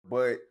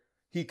but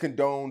he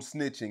condones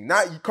snitching.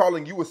 Not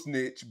calling you a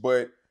snitch,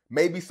 but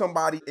maybe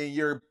somebody in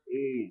your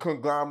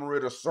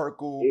conglomerate or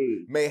circle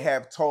may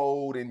have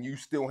told and you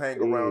still hang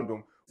around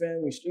them.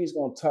 Feel me? Streets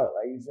gonna talk.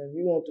 Like, you feel me?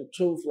 You want the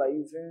truth, like,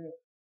 you feel me?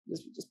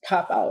 Just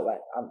pop out.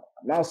 Like, I'm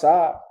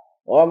outside.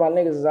 All my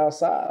niggas is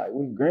outside. Like,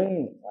 we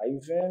green. Like,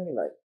 you feel me?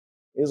 Like,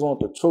 they just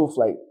want the truth.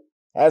 Like,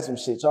 that's some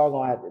shit y'all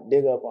gonna have to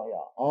dig up on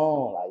your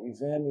own. Like, you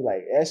feel me?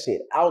 Like, that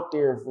shit out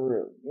there for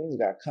real. You just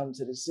gotta come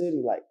to the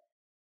city. Like,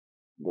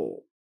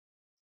 but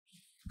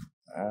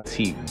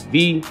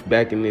TV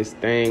back in this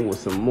thing with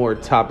some more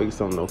topics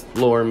on the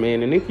floor,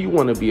 man. And if you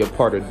want to be a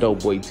part of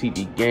Dohboy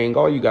TV gang,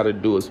 all you got to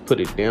do is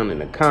put it down in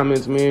the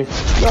comments, man.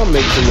 Y'all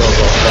make sure y'all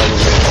go follow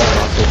me on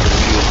my social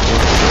media,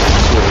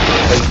 Instagram,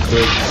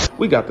 Twitter, Facebook.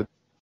 We got the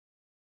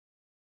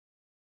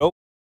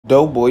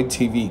Dohboy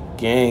TV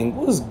gang.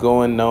 What's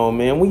going on,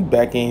 man? We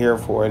back in here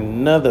for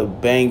another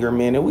banger,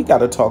 man. And we got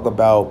to talk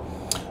about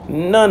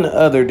none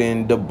other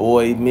than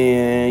Daboii,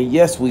 man.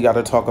 Yes, we got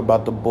to talk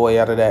about the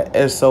boy out of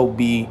that SOB.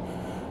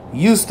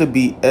 Used to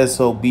be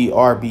SOB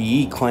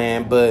RBE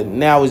clan, but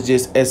now it's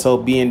just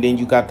SOB, and then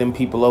you got them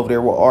people over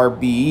there with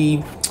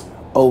RBE,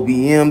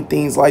 OBM,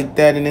 things like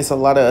that, and it's a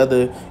lot of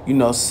other, you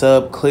know,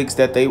 sub cliques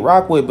that they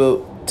rock with.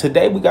 But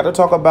today we got to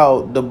talk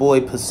about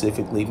Daboii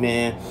specifically,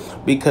 man,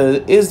 because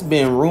it's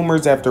been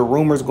rumors after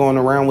rumors going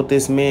around with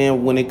this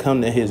man when it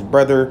come to his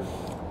brother,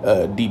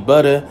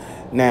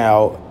 DBUTTAH.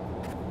 Now,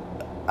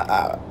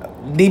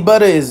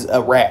 DBUTTAH is a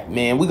rat,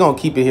 man. We gonna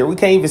keep it here. We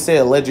can't even say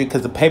alleged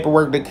because the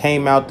paperwork that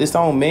came out, this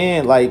own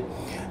man, like,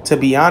 to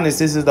be honest,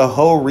 this is the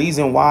whole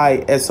reason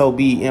why SOB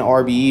and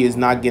RBE is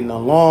not getting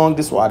along.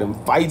 This is why them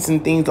fights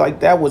and things like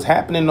that was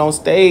happening on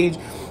stage.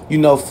 You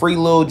know, free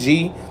Lil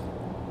G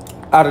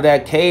out of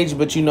that cage,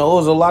 but you know, it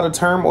was a lot of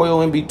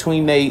turmoil in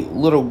between they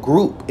little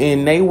group,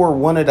 and they were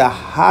one of the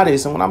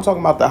hottest. And when I'm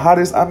talking about the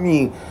hottest, I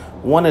mean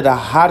one of the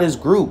hottest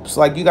groups.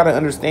 Like, you got to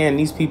understand,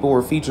 these people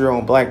were featured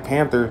on Black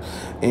Panther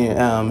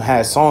and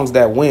had songs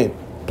that went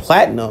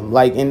platinum.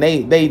 Like, and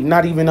they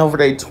not even over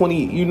their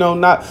 20, you know,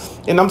 not,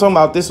 and I'm talking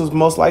about this was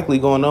most likely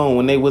going on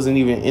when they wasn't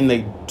even in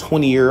their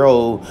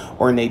 20-year-old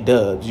or in their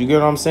dubs. You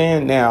get what I'm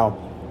saying? Now,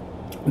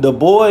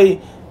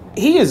 Daboii,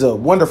 he is a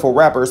wonderful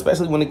rapper,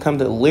 especially when it comes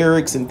to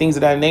lyrics and things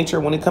of that nature.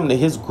 When it comes to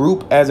his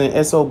group as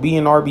an SOB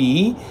and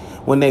RBE,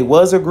 when they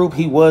was a group,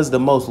 he was the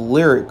most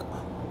lyrical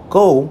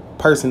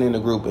person in the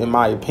group, in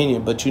my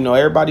opinion. But you know,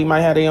 everybody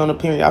might have their own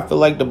opinion. I feel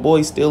like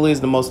Daboii still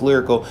is the most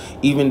lyrical,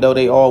 even though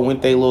they all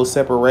went their little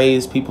separate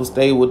ways. People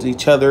stayed with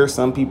each other,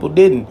 some people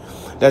didn't.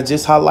 That's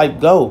just how life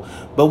go.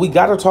 But we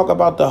got to talk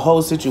about the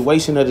whole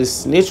situation of this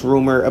snitch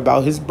rumor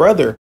about his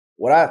brother.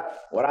 What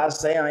I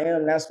say I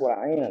am, that's what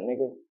I am,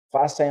 nigga. If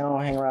I say I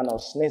don't hang around no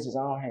snitches,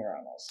 I don't hang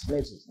around no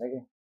snitches,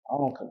 nigga. I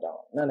don't condone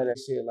none of that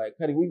shit. Like,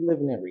 Cuddy, we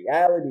living in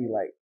reality.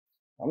 Like,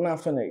 I'm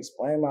not finna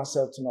explain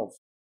myself to no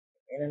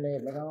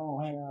internet, nigga. I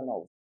don't hang around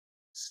no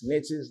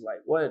snitches.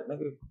 Like, what,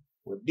 nigga?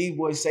 What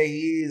D-Boy say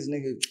he is,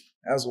 nigga,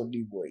 that's what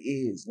D-Boy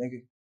is,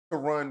 nigga. To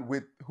run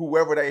with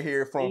whoever they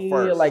hear from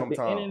first. Like sometimes.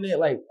 The internet,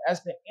 like,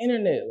 that's the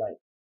internet.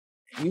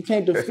 Like, you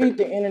can't defeat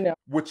the internet.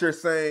 What you're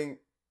saying,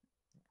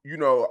 you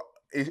know,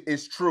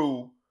 is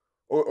true,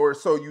 or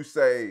so you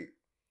say,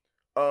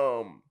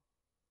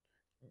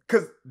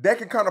 because that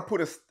can kind of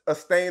put a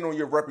stain on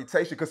your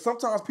reputation, because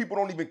sometimes people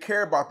don't even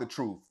care about the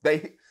truth.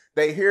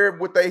 They hear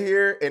what they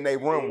hear and they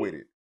run with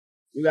it.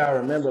 You gotta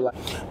remember,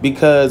 like,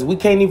 because we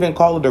can't even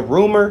call it a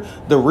rumor.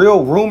 The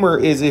real rumor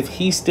is if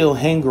he still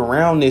hang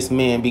around this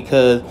man,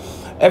 because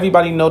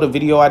everybody know the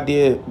video I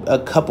did a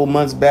couple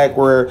months back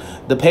where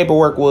the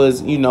paperwork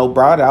was, you know,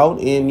 brought out,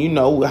 and you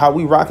know how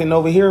we rocking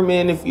over here,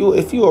 man. If you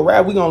a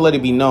rap, we gonna let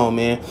it be known,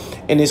 man.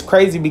 And it's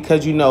crazy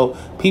because, you know,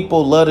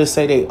 people love to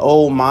say they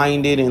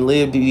old-minded and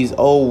live to these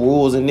old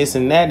rules and this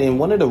and that. And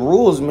one of the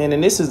rules, man,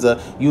 and this is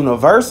a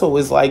universal,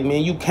 is like,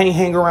 man, you can't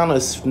hang around a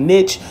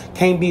snitch,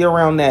 can't be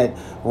around that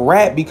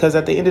rat, because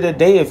at the end of the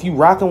day, if you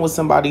rocking with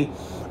somebody,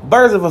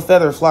 birds of a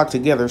feather flock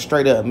together,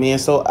 straight up, man.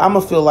 So I'm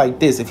gonna feel like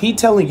this: if he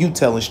telling, you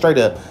telling, straight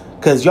up,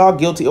 because y'all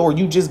guilty, or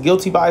you just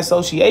guilty by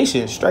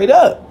association, straight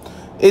up.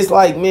 It's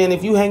like, man,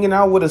 if you hanging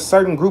out with a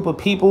certain group of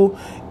people,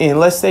 and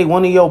let's say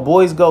one of your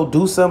boys go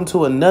do something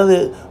to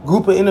another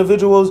group of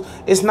individuals,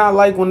 it's not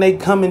like when they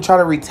come and try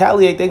to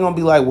retaliate, they gonna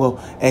be like, well,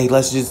 hey,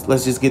 let's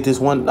just get this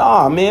one.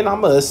 Nah, man,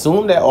 I'm gonna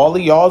assume that all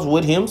of y'all's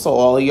with him, so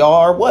all of y'all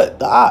are what?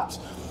 The ops.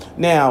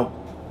 Now,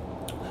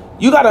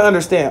 you gotta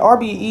understand,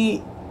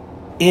 RBE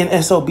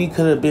and SOB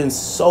could have been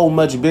so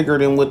much bigger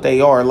than what they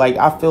are. Like,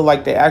 I feel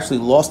like they actually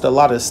lost a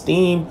lot of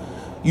steam,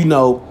 you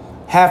know,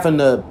 having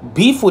to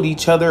beef with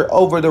each other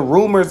over the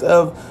rumors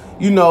of,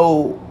 you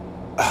know,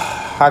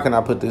 how can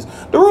I put this?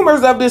 The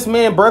rumors of this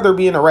man brother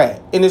being a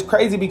rat. And it's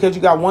crazy because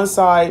you got one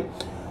side,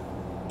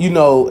 you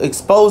know,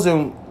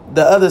 exposing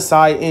the other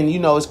side. And, you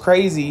know, it's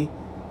crazy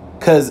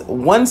Because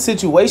one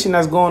situation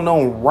that's going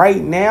on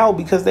right now,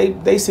 because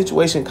they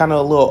situation kind of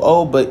a little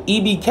old, but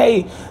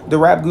EBK, the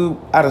rap group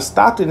out of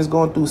Stockton, is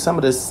going through some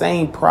of the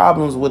same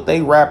problems with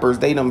they rappers.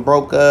 They done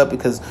broke up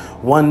because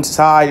one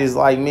side is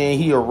like, man,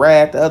 he a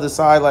rat. The other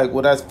side like,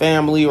 well, that's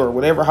family or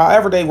whatever.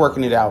 However they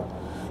working it out.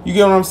 You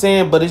get what I'm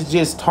saying? But it's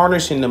just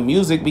tarnishing the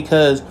music,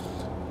 because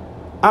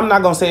I'm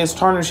not going to say it's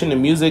tarnishing the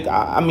music.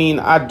 I mean,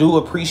 I do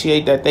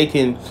appreciate that they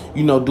can,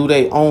 you know, do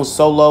their own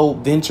solo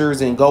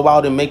ventures and go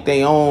out and make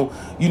their own,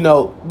 you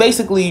know,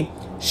 basically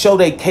show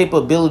their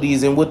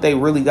capabilities and what they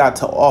really got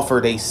to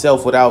offer they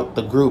self without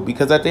the group.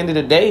 Because at the end of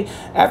the day,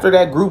 after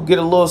that group get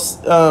a little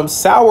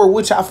sour,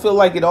 which I feel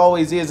like it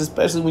always is,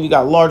 especially when you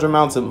got large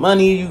amounts of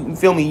money, you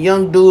feel me,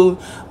 young dude,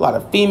 a lot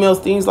of females,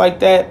 things like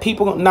that,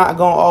 people not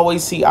going to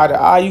always see eye to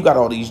eye. You got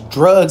all these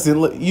drugs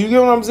and you get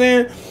what I'm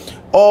saying?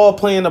 All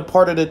playing a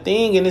part of the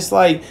thing. And it's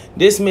like,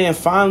 this man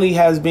finally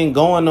has been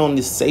going on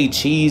the Say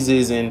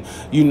Cheeses and,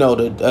 you know,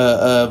 the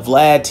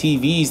Vlad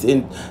TVs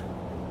and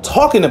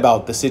talking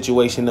about the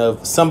situation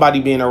of somebody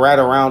being a rat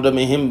around him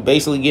and him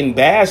basically getting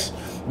bashed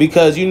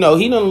because, you know,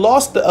 he done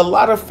lost a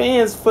lot of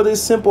fans for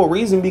this simple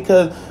reason,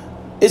 because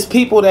it's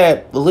people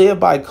that live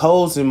by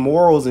codes and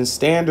morals and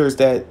standards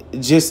that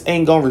just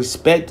ain't gonna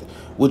respect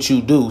what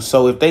you do.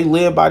 So if they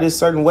live by this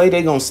certain way,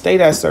 they gonna stay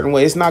that certain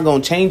way. It's not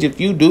gonna change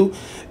if you do.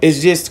 It's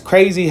just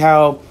crazy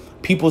how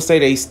people say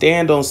they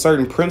stand on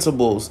certain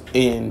principles,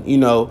 and, you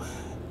know,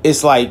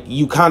 it's like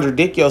you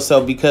contradict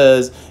yourself,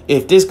 because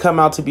if this come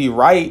out to be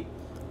right,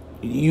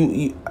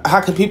 you how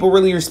can people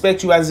really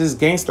respect you as this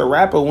gangster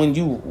rapper when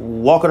you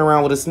walking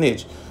around with a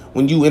snitch,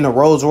 when you in a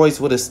Rolls Royce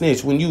with a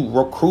snitch, when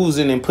you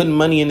cruising and putting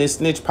money in this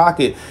snitch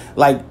pocket?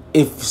 Like,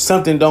 if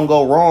something don't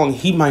go wrong,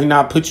 he might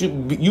not put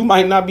you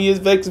might not be his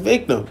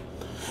victim.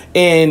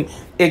 And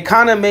it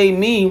kind of made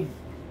me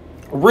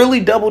really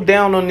double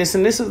down on this.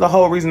 And this is the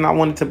whole reason I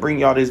wanted to bring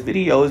y'all this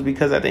video, is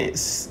because at the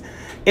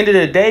end of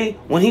the day,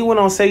 when he went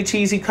on Say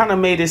Cheese, he kind of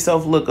made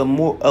himself look a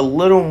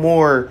little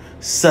more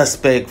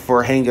suspect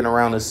for hanging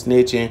around a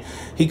snitch, and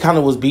he kind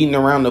of was beating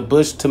around the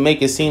bush to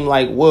make it seem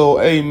like, well,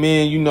 hey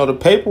man, you know, the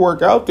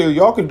paperwork out there,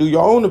 y'all can do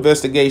your own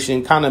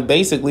investigation, kind of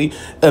basically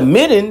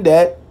admitting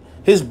that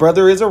his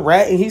brother is a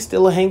rat and he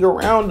still hang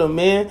around him,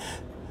 man.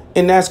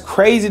 And that's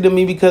crazy to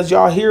me, because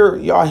y'all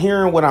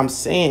hearing what I'm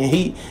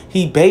saying.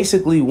 He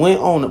basically went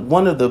on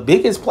one of the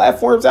biggest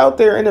platforms out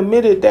there and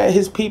admitted that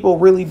his people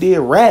really did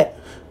rat.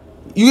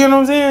 You get what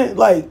I'm saying?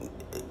 Like,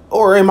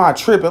 or am I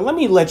tripping? Let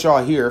me let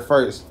y'all hear it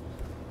first.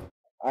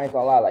 I ain't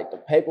gonna lie, like the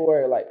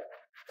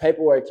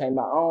paperwork came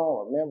out. I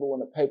don't remember when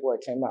the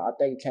paperwork came out. I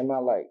think it came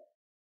out like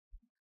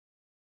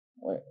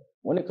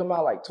when it come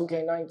out, like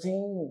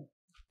 2K19.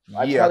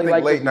 Like, yeah, I think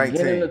like late the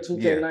beginning 19. of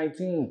 2K19.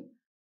 Yeah.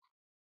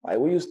 Like,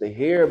 we used to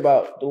hear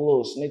about the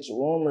little snitch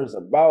rumors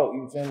about,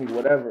 you feel me,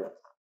 whatever.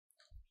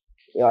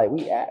 Yeah, like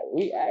we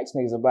asked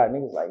niggas about it.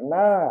 Niggas like,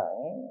 nah,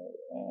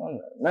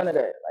 none of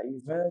that. Like, you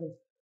feel me?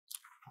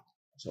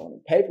 So when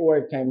the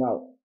paperwork came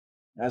out,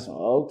 that's when,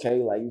 okay,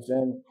 like, you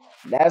feel me?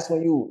 That's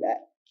when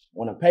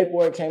when the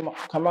paperwork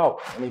come out,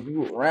 and if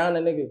you around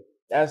a nigga,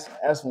 that's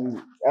when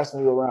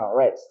you around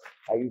rats.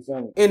 Like, you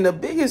feel me? And the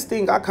biggest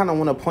thing I kind of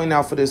want to point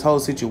out for this whole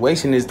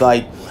situation is,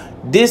 like,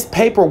 this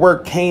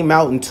paperwork came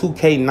out in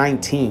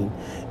 2019.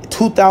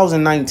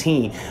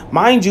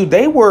 Mind you,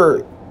 they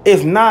were,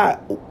 if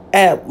not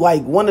at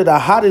like one of the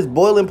hottest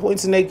boiling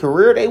points in their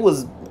career, they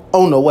was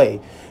on the way.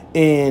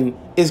 And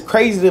it's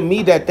crazy to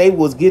me that they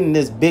was getting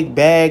this big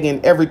bag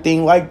and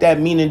everything like that,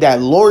 meaning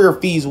that lawyer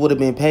fees would have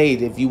been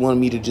paid if you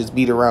wanted me to just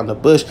beat around the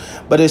bush.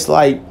 But it's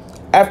like,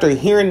 after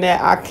hearing that,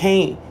 I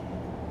can't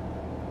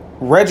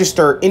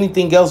register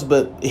anything else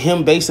but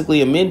him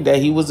basically admitting that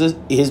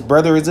his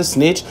brother is a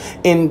snitch.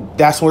 And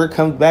that's where it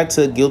comes back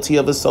to guilty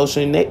of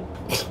association.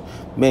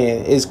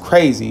 Man, it's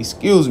crazy.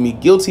 Excuse me.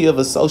 Guilty of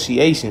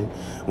association.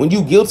 When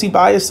you guilty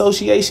by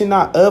association,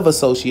 not of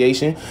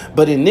association.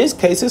 But in this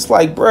case, it's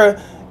like,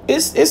 bruh,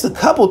 it's a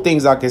couple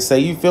things I can say.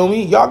 You feel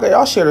me?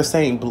 Y'all share the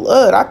same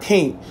blood. I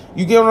can't.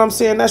 You get what I'm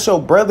saying? That's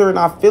your brother, and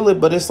I feel it.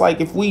 But it's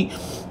like, if we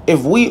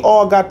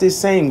all got this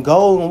same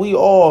goal, and we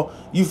all,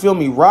 you feel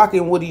me,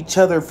 rocking with each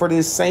other for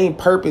this same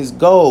purpose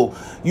goal,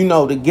 you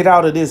know, to get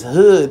out of this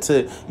hood,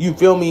 to, you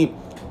feel me,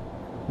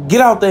 get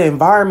out the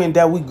environment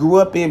that we grew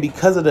up in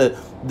because of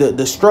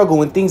the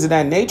struggle and things of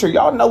that nature.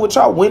 Y'all know what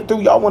y'all went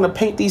through. Y'all want to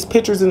paint these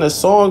pictures in the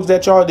songs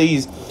that y'all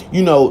these,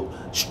 you know,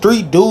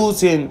 street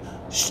dudes and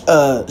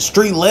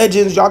street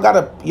legends. Y'all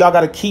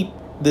gotta keep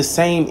the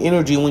same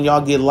energy when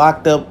y'all get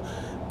locked up.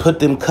 Put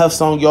them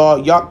cuffs on y'all.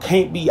 Y'all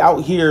can't be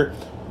out here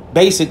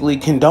basically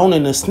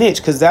condoning a snitch,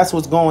 because that's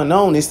what's going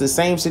on. It's the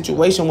same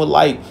situation with,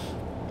 like,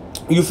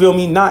 you feel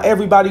me, not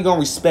everybody gonna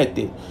respect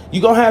it.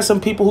 You gonna have some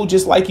people who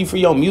just like you for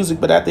your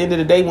music, but at the end of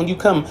the day, when you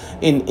come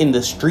in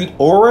the street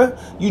aura,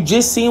 you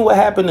just seen what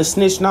happened to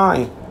Snitch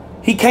 9.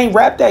 He can't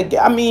rap that.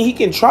 I mean, he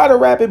can try to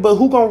rap it, but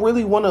who gonna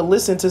really want to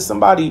listen to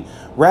somebody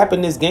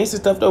rapping this gangster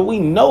stuff that we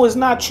know is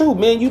not true,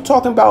 man? You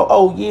talking about,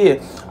 oh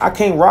yeah, I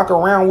can't rock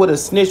around with a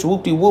snitch,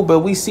 whoop-de-whoop, but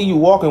we see you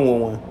walking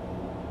with one.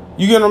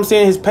 You get what I'm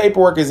saying? His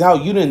paperwork is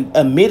out. You done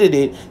admitted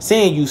it,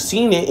 saying you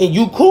seen it, and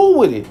you cool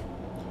with it.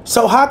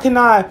 So how can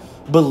I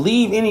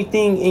believe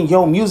anything in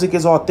your music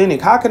is authentic?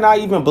 How can I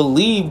even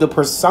believe the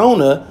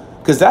persona,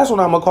 because that's what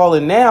I'm gonna call it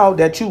now,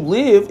 that you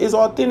live is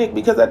authentic?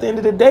 Because at the end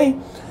of the day,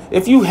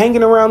 if you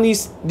hanging around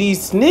these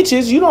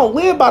snitches, you don't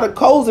live by the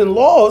codes and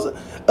laws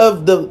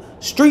of the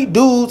street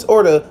dudes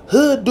or the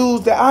hood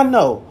dudes that I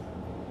know.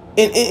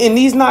 And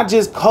these not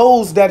just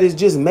codes that is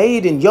just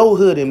made in your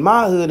hood and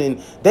my hood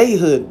and they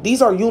hood.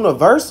 These are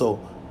universal.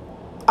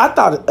 I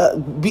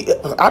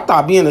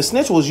thought being a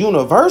snitch was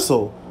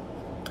universal.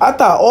 I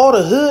thought all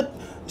the hood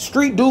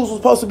street dudes was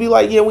supposed to be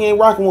like, yeah, we ain't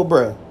rocking with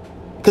bruh.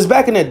 Because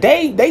back in the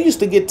day, they used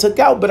to get took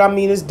out. But I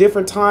mean, it's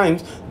different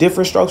times,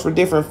 different strokes for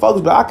different folks.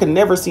 But I could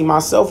never see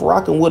myself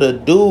rocking with a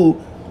dude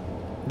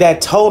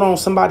that told on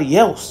somebody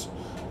else.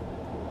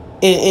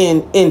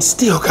 And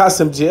still got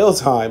some jail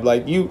time.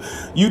 Like you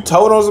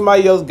told on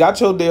somebody else, got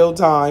your jail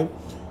time,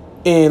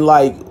 and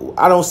like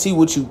I don't see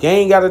what you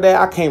gained out of that.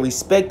 I can't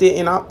respect it,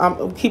 and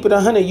I'm keep it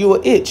 100. You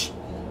a itch,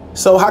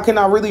 so how can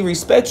I really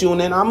respect you?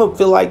 And then I'm gonna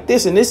feel like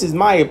this, and this is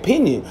my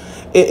opinion.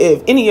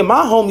 If any of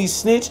my homies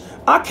snitch,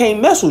 I can't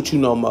mess with you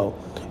no more.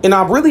 And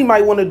I really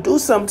might want to do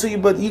something to you,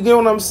 but you get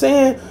what I'm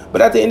saying?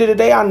 But at the end of the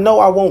day, I know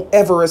I won't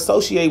ever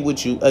associate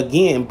with you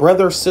again,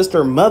 brother,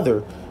 sister,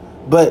 mother.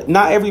 But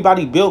not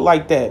everybody built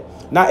like that.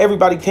 Not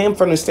everybody came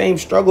from the same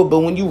struggle. But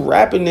when you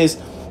rapping this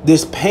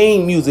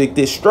pain music,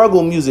 this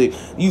struggle music,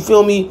 you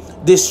feel me?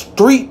 These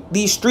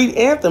street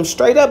anthems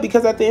straight up,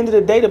 because at the end of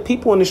the day, the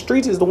people in the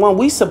streets is the one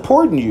we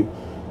supporting you.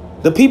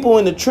 The people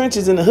in the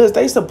trenches, in the hoods,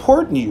 they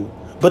supporting you.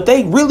 But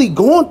they really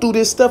going through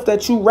this stuff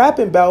that you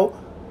rapping about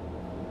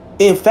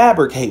and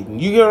fabricating.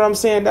 You get what I'm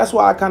saying? That's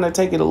why I kind of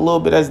take it a little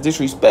bit as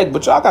disrespect.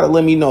 But y'all got to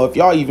let me know if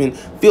y'all even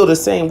feel the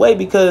same way,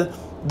 because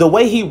the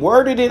way he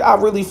worded it, I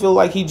really feel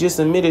like he just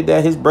admitted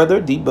that his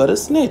brother DBUTTAH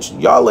snitched.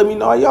 Y'all let me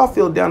know how y'all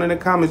feel down in the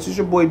comments. It's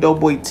your boy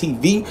Dohboy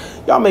TV.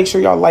 Y'all make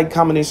sure y'all like,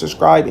 comment, and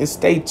subscribe, and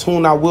stay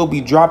tuned. I will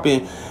be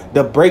dropping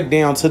the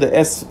breakdown to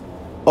the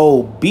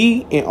SOB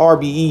and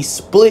RBE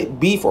split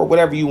beef, or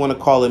whatever you want to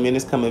call it, man.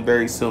 It's coming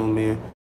very soon, man.